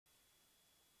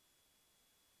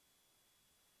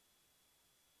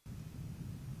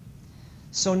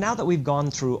So now that we've gone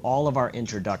through all of our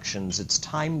introductions, it's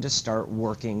time to start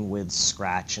working with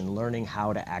Scratch and learning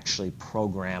how to actually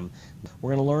program.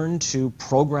 We're going to learn to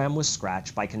program with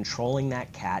Scratch by controlling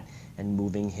that cat and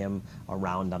moving him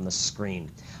around on the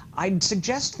screen. I'd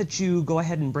suggest that you go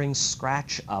ahead and bring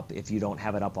Scratch up if you don't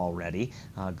have it up already.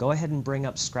 Go ahead and bring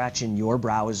up Scratch in your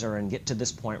browser and get to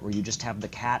this point where you just have the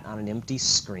cat on an empty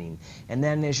screen. And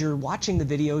then as you're watching the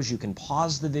videos, you can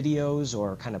pause the videos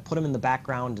or kind of put them in the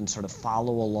background and sort of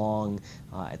follow along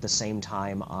at the same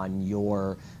time on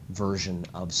your version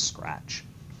of Scratch.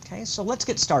 Okay, so let's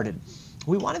get started.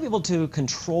 We want to be able to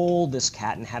control this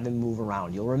cat and have him move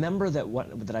around. You'll remember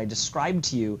that I described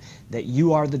to you that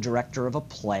you are the director of a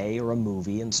play or a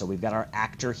movie, and so we've got our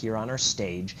actor here on our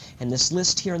stage, and this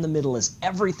list here in the middle is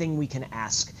everything we can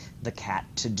ask the cat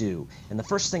to do. And the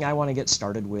first thing I want to get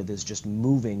started with is just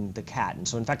moving the cat. And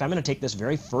so in fact I'm going to take this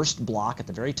very first block at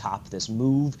the very top, this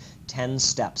move 10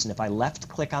 steps, and if I left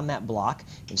click on that block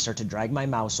and start to drag my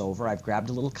mouse over, I've grabbed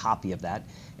a little copy of that,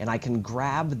 and I can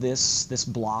grab this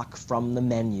block from the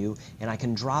menu and I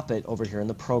can drop it over here in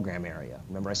the program area.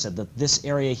 Remember I said that this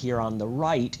area here on the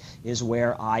right is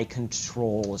where I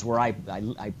control, is where I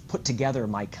put together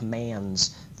my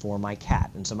commands for my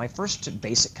cat. And so my first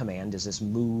basic command is this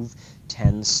move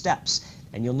 10 steps.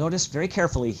 And you'll notice very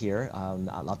carefully here,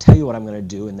 I'll tell you what I'm going to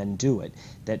do and then do it,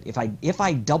 that if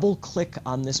I double click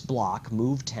on this block,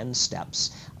 move 10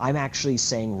 steps, I'm actually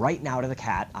saying right now to the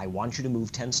cat, I want you to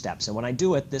move 10 steps. And when I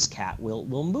do it, this cat will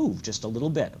move just a little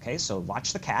bit. Okay, so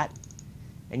watch the cat,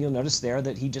 and you'll notice there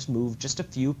that he just moved just a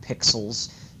few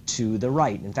pixels to the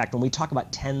right. In fact, when we talk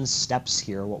about 10 steps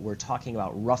here, what we're talking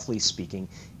about, roughly speaking,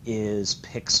 is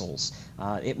pixels.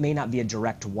 It may not be a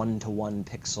direct one-to-one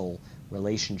pixel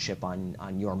relationship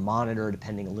on your monitor,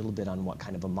 depending a little bit on what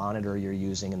kind of a monitor you're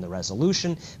using and the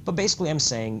resolution, but basically I'm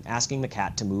asking the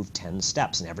cat to move 10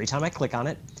 steps, and every time I click on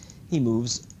it, he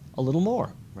moves a little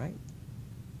more, right?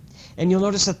 And you'll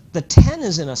notice that the 10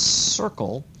 is in a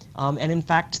circle, and in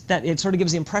fact that it sort of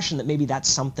gives the impression that maybe that's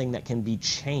something that can be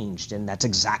changed, and that's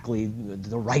exactly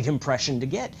the right impression to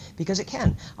get, because it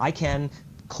can. I can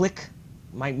click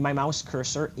my mouse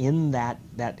cursor in that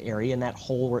area, in that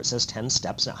hole where it says 10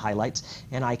 steps, and it highlights,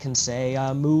 and I can say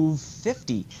move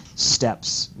 50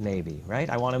 steps maybe, right?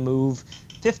 I want to move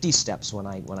 50 steps when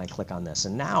I click on this,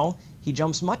 and now he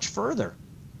jumps much further.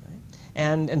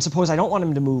 And suppose I don't want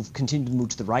him to continue to move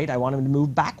to the right, I want him to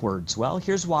move backwards. Well,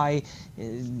 here's why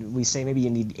we say maybe you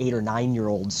need 8 or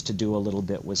 9-year-olds to do a little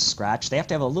bit with Scratch. They have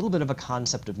to have a little bit of a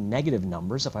concept of negative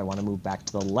numbers. If I want to move back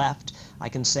to the left, I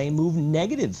can say move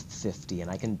negative 50,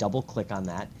 and I can double click on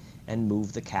that and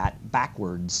move the cat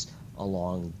backwards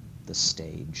along the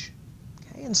stage.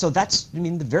 Okay, and so that's, I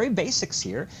mean, the very basics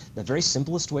here. The very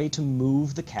simplest way to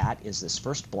move the cat is this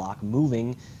first block,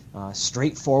 moving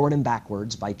straight forward and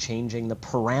backwards by changing the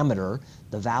parameter,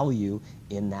 the value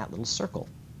in that little circle.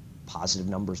 Positive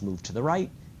numbers move to the right,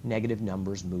 negative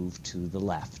numbers move to the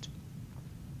left.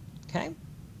 Okay?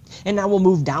 And now we'll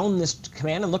move down this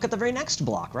command and look at the very next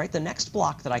block, right? The next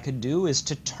block that I could do is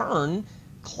to turn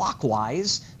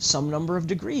clockwise some number of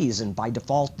degrees, and by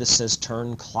default this says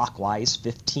turn clockwise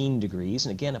 15 degrees,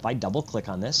 and again if I double click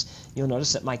on this, you'll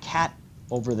notice that my cat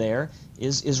over there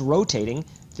is rotating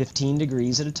 15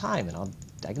 degrees at a time, and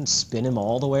I can spin him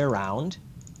all the way around,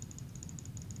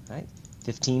 right?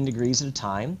 15 degrees at a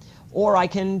time. Or I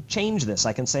can change this.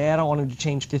 I can say I don't want him to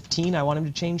change 15, I want him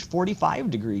to change 45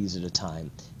 degrees at a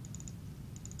time.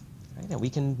 Right? And we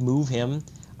can move him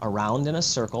around in a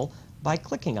circle by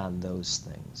clicking on those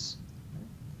things.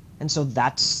 And so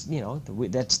that's, you know,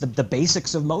 that's the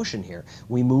basics of motion here.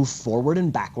 We move forward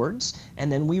and backwards,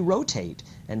 and then we rotate.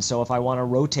 And so if I want to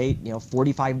rotate, you know,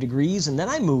 45 degrees, and then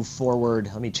I move forward,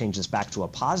 let me change this back to a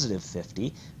positive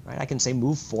 50, right? I can say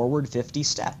move forward 50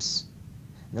 steps.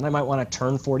 And then I might want to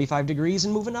turn 45 degrees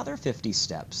and move another 50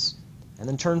 steps. And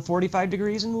then turn 45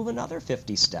 degrees and move another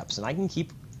 50 steps. And I can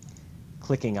keep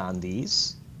clicking on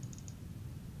these,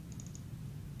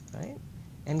 right?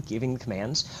 And giving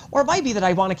commands. Or it might be that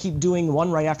I want to keep doing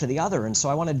one right after the other, and so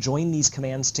I want to join these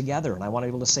commands together, and I want to be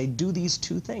able to say do these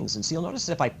two things. And so you'll notice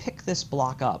that if I pick this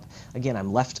block up, again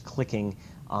I'm left clicking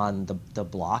on the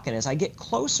block, and as I get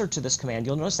closer to this command,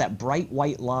 you'll notice that bright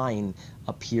white line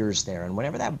appears there, and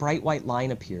whenever that bright white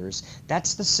line appears,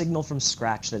 that's the signal from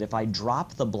Scratch that if I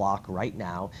drop the block right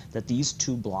now, that these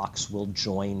two blocks will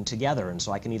join together. And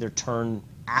so I can either turn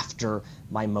after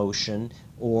my motion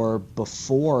or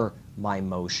before my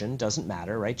motion, doesn't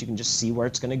matter, right? You can just see where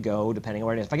it's going to go depending on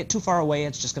where it is. If I get too far away,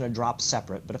 it's just going to drop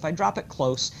separate, but if I drop it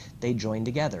close, they join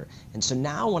together. And so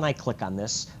now when I click on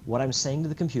this, what I'm saying to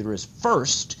the computer is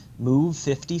first move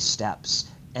 50 steps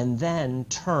and then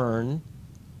turn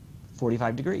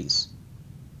 45 degrees.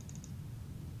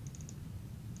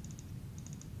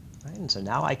 Right, and so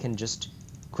now I can just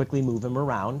quickly move him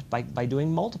around by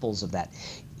doing multiples of that.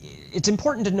 It's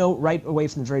important to note right away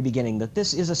from the very beginning that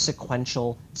this is a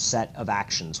sequential set of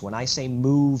actions. When I say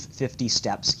move 50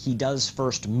 steps, he does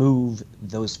first move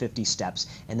those 50 steps,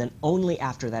 and then only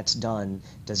after that's done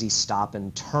does he stop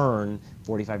and turn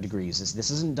 45 degrees.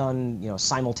 This isn't done,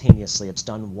 simultaneously. It's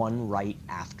done one right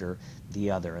after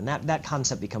the other, and that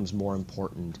concept becomes more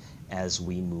important as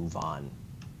we move on.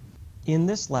 In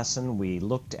this lesson, we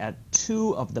looked at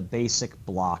two of the basic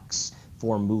blocks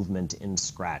for movement in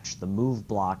Scratch, the move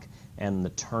block and the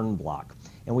turn block.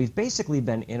 And we've basically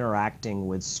been interacting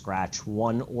with Scratch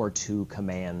one or two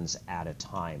commands at a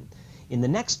time. In the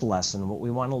next lesson, what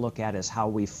we want to look at is how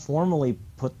we formally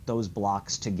put those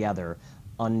blocks together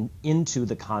into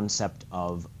the concept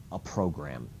of a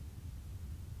program.